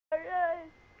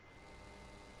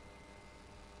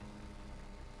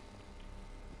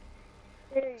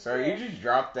So you just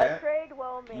dropped that? Trade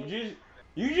well made.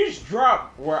 You just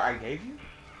dropped what I gave you?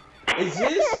 Is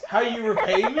this how you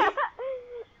repay me?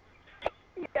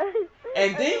 Yes.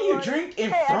 And then you drink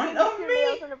in front of me?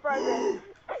 Nails in the progress.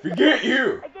 Forget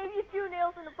you. I gave you 2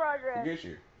 nails in the progress. Forget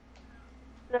you.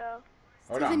 No.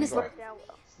 Hold on. Is worked out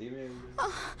well. Steven.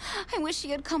 Oh, I wish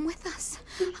he had come with us.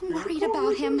 I'm worried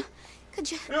about him.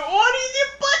 Could you? What is your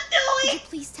butt Could doing? you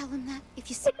please tell him that if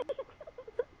you see him?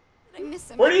 I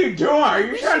miss him. What are you doing? Are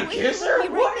you wish trying to he kiss would her? be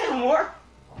right What now. and what?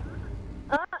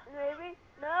 Maybe.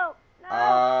 No.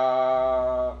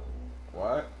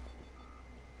 What?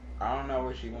 I don't know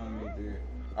what she wanted me to do.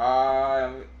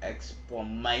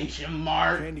 Exclamation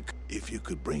mark. Candy, if you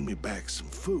could bring me back some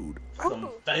food. Some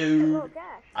Oh, food. gosh.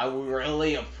 I would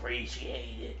really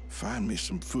appreciate it. Find me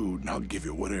some food and I'll give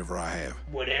you whatever I have.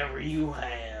 Whatever you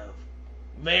have.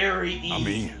 Very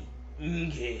easy.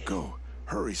 Okay. Go.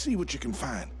 Hurry, see what you can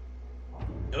find.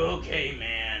 Okay,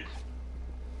 man.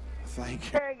 Thank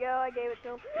you. There we go. I gave it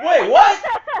to him. Wait, what?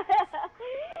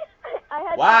 I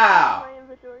had Wow. food in my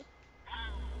inventory.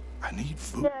 I need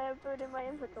food. Yeah, I have food in my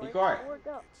inventory. Be quiet. It worked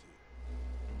out.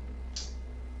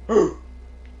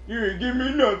 You ain't give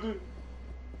me nothing.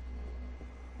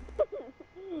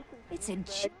 It's a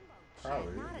joke.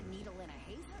 Probably. Not a needle in a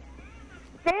haystack.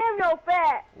 Damn, no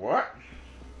fat. What?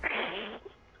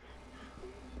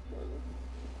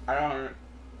 I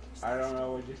don't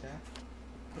know what you said.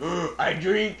 I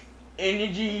drink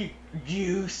energy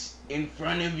juice in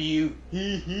front of you.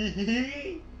 Hee hee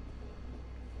hee.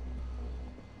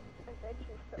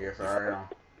 Yes, I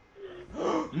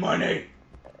am. Money.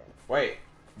 Wait,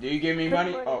 do you give me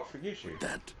money? Oh, forget you.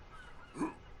 That.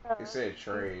 It said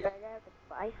trade. I got the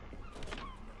spice.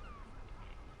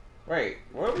 Wait,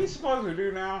 what are we supposed to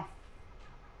do now?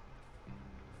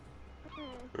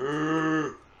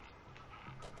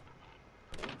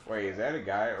 Wait, is that a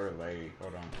guy or a lady?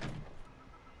 Hold on.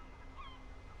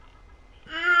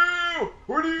 Ew!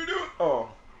 What are you doing? Oh.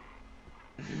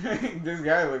 This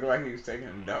guy looked like he was taking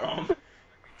a dump.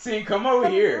 See, come over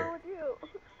here. What's wrong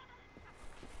with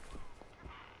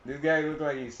you? This guy looked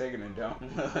like he's taking a dump.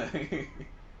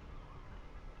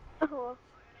 Oh.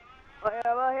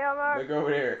 Whatever, hammer. Look over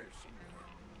there.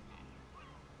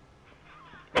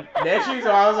 That's you,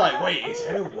 so I was like, wait, is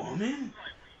that a woman?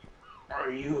 Are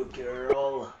you a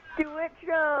girl? Do it,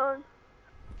 Sean.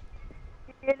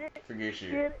 Get it? Forget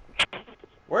you. Get it?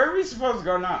 Where are we supposed to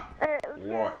go now? Alright, let's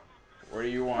go. What? What do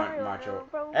you want, Mario, Macho?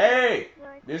 bro. Hey!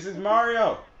 Like- This is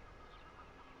Mario!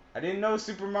 I didn't know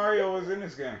Super Mario was in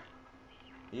this game.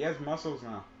 He has muscles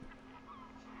now.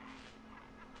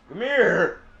 Come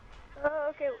here! Oh,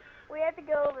 okay. We have to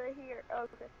go over here.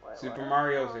 Okay. Super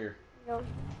Mario's here. No.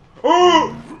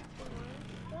 Oh!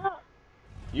 Oh.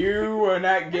 You will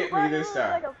not get me this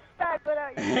time. Like a fat butt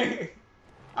out here.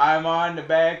 I'm on the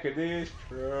back of this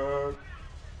truck.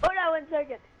 Hold on 1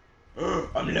 second.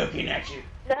 I'm looking at you.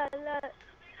 La, la.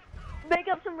 Make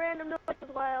up some random noises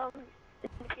while I'm in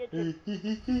the kitchen.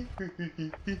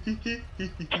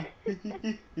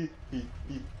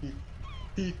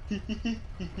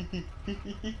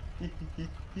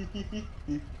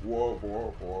 Whoa,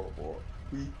 whoa, whoa, whoa.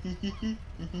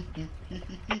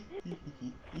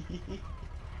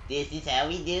 This is how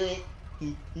we do it.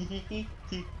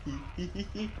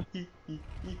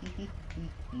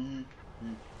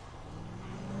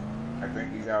 I think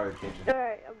he's out of the kitchen.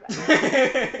 Alright, I'm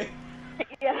back.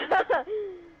 Yeah.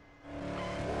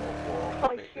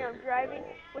 Holy shit, I'm driving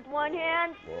with one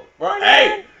hand. One Hey!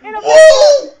 hand and a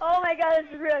Whoa! Oh my god,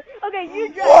 this is real. Okay, you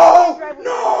drive. Whoa! I'll drive with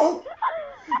No!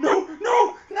 No!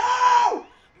 No! No!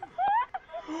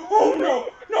 Oh no!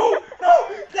 No! No!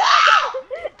 No!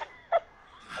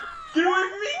 Get away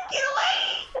from me! Get away!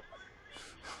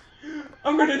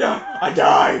 I'm gonna die! I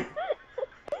died!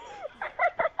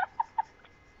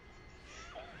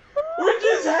 What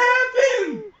just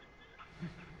happened?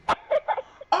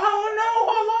 Oh no!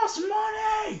 I lost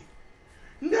money!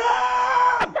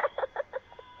 No!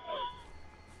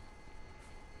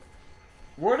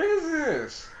 What is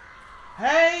this?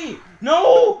 Hey!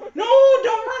 No! No!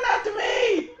 Don't run after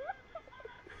me!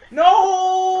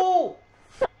 No!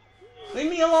 Leave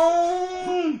me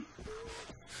alone!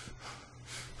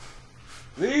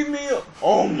 Leave me alone!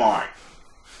 Oh my!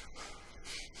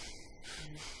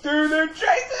 Dude, they're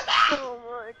chasing me! Oh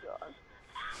my god.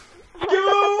 Get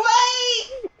away!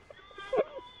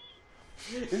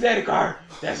 Is that a car?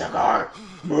 That's a car!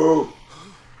 Move!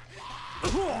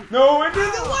 No, it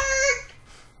doesn't work!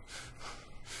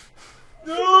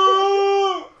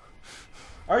 No!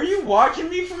 Are you watching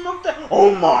me from up there?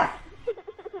 Oh my!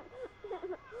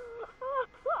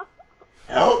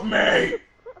 Help me!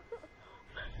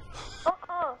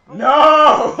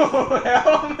 No! No!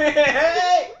 Help me!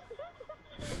 Hey!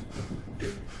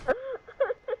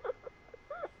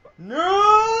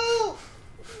 No!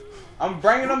 I'm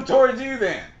bringing them towards you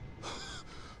then.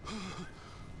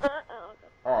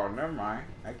 Oh, never mind.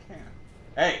 I can't.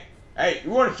 Hey! Hey,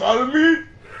 you want to follow me?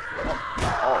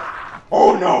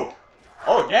 Oh no!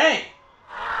 Oh, dang!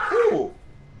 Ooh!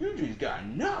 You just got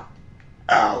knocked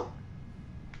out.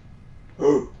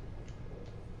 Ooh.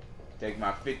 Take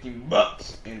my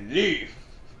 $15 and leave.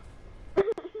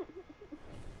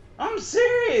 I'm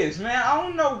serious, man. I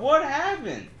don't know what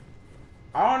happened.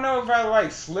 I don't know if I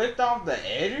like slipped off the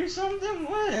edge or something.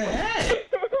 What the heck?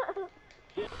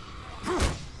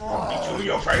 I'll get you in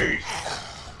your face.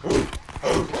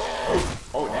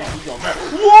 Oh, dang, he's gonna mess.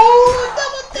 Whoa!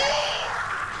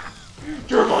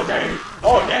 Double dang!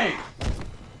 Oh, dang!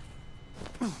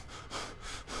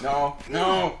 No,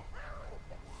 no!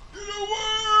 Get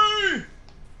away!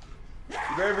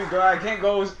 You better be glad I can't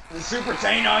go Super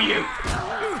Saiyan on you!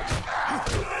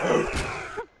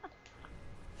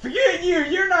 Forget you!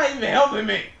 You're not even helping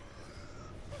me!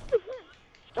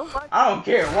 I don't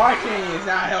care. Watching is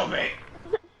not helping.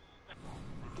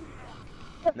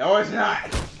 No, it's not.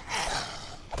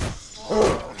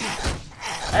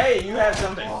 Hey, you have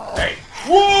something. Hey!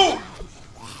 Whoa!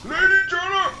 Lady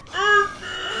trying to hurt me!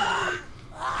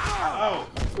 Oh.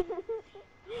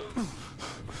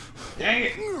 Dang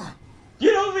it!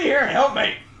 Get over here and help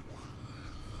me!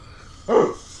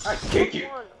 Oh, I kick you!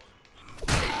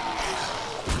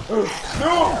 Oh,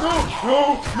 no,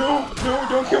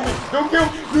 don't kill me! Don't kill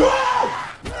me! No!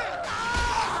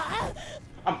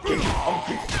 I'm kicking.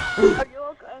 Are you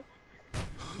okay?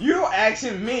 You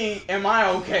asking me, am I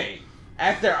okay?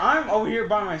 After I'm over here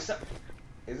by myself.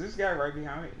 Is this guy right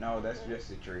behind me? No, that's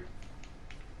just a tree.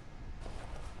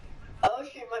 Oh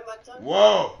shit, my butt's on.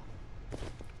 Whoa!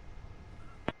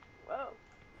 Whoa.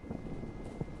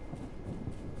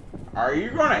 Are you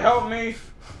gonna help me?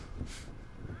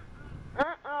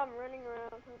 I'm running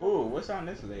around. Ooh, what's on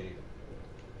this lady?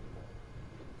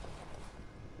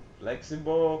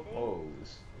 Flexible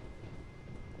hose.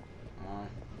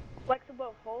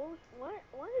 Flexible hose? What?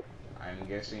 I'm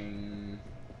guessing.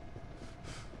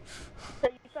 So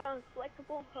you found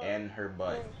flexible hose? And her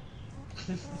butt.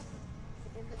 In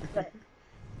her butt.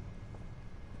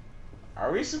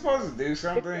 Are we supposed to do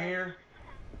something here?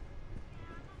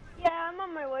 Yeah, I'm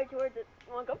on my way towards it.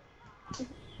 You wanna go?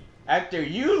 After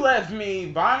you left me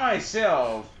by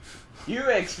myself, you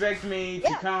expect me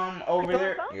to come over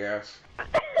there? Come? Yes.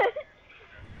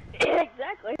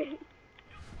 Exactly.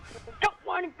 Don't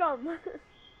want to come.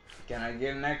 Can I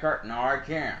get in that cart? No, I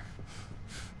can't.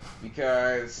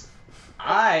 Because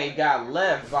I got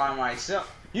left by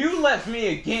myself. You left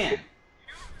me again.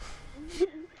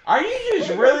 Are you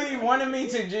just really wanting me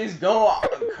to just go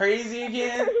crazy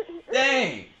again?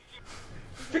 Dang.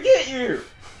 Forget you.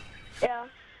 Yeah.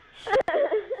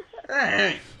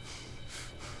 Dang.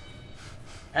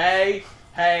 Hey.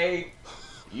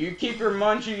 You keep your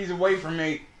munchies away from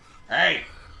me. Hey.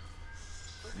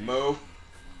 Move.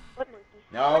 What monkey?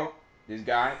 No. This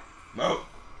guy. Move.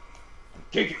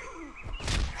 Kick it.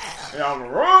 And I'm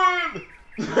gonna run.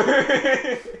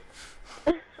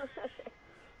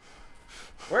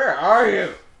 Where are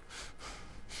you?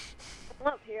 I'm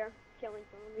up here, killing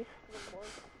some of these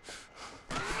boys.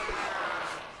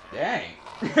 Dang.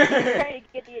 Trying to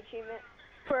get the achievement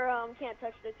for can't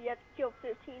touch this. You have to kill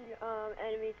 15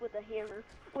 enemies with a hammer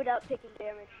without taking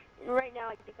damage. Right now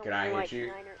I think I'm on like 9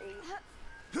 or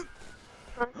 8.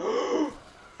 Huh?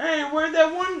 Hey, where'd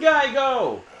that one guy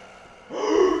go?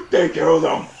 They killed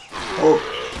him. Oh,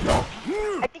 no.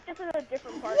 I think this is a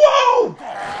different part. Whoa!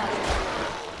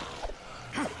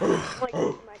 Like, I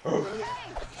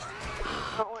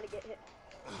don't want to get hit.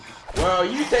 Well,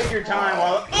 you take your time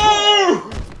while.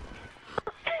 Oh!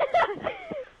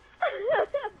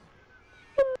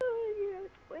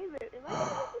 Wait a minute, am I gonna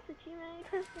get this achievement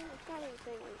anytime soon? It's not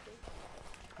anything like this.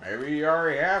 Maybe you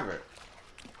already have it.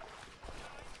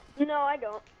 No, I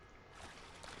don't.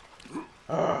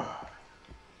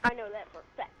 I know that for a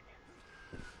fact.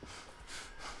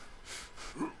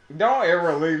 Don't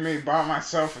ever leave me by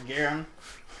myself again.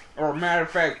 Or matter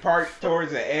of fact, park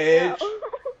towards the edge.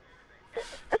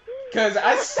 Because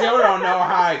I still don't know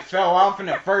how I fell off in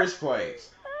the first place.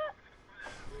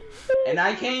 And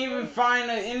I can't even find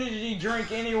an energy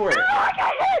drink anywhere. No, I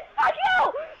got hit! Fuck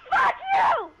you! Fuck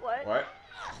you! What? What?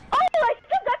 Oh, I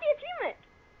still got the achievement!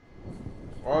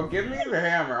 Well, give me the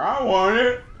hammer. I want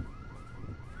it.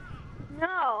 No,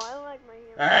 I don't like my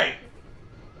hammer.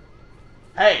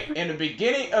 Hey, in the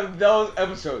beginning of those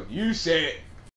episodes, you said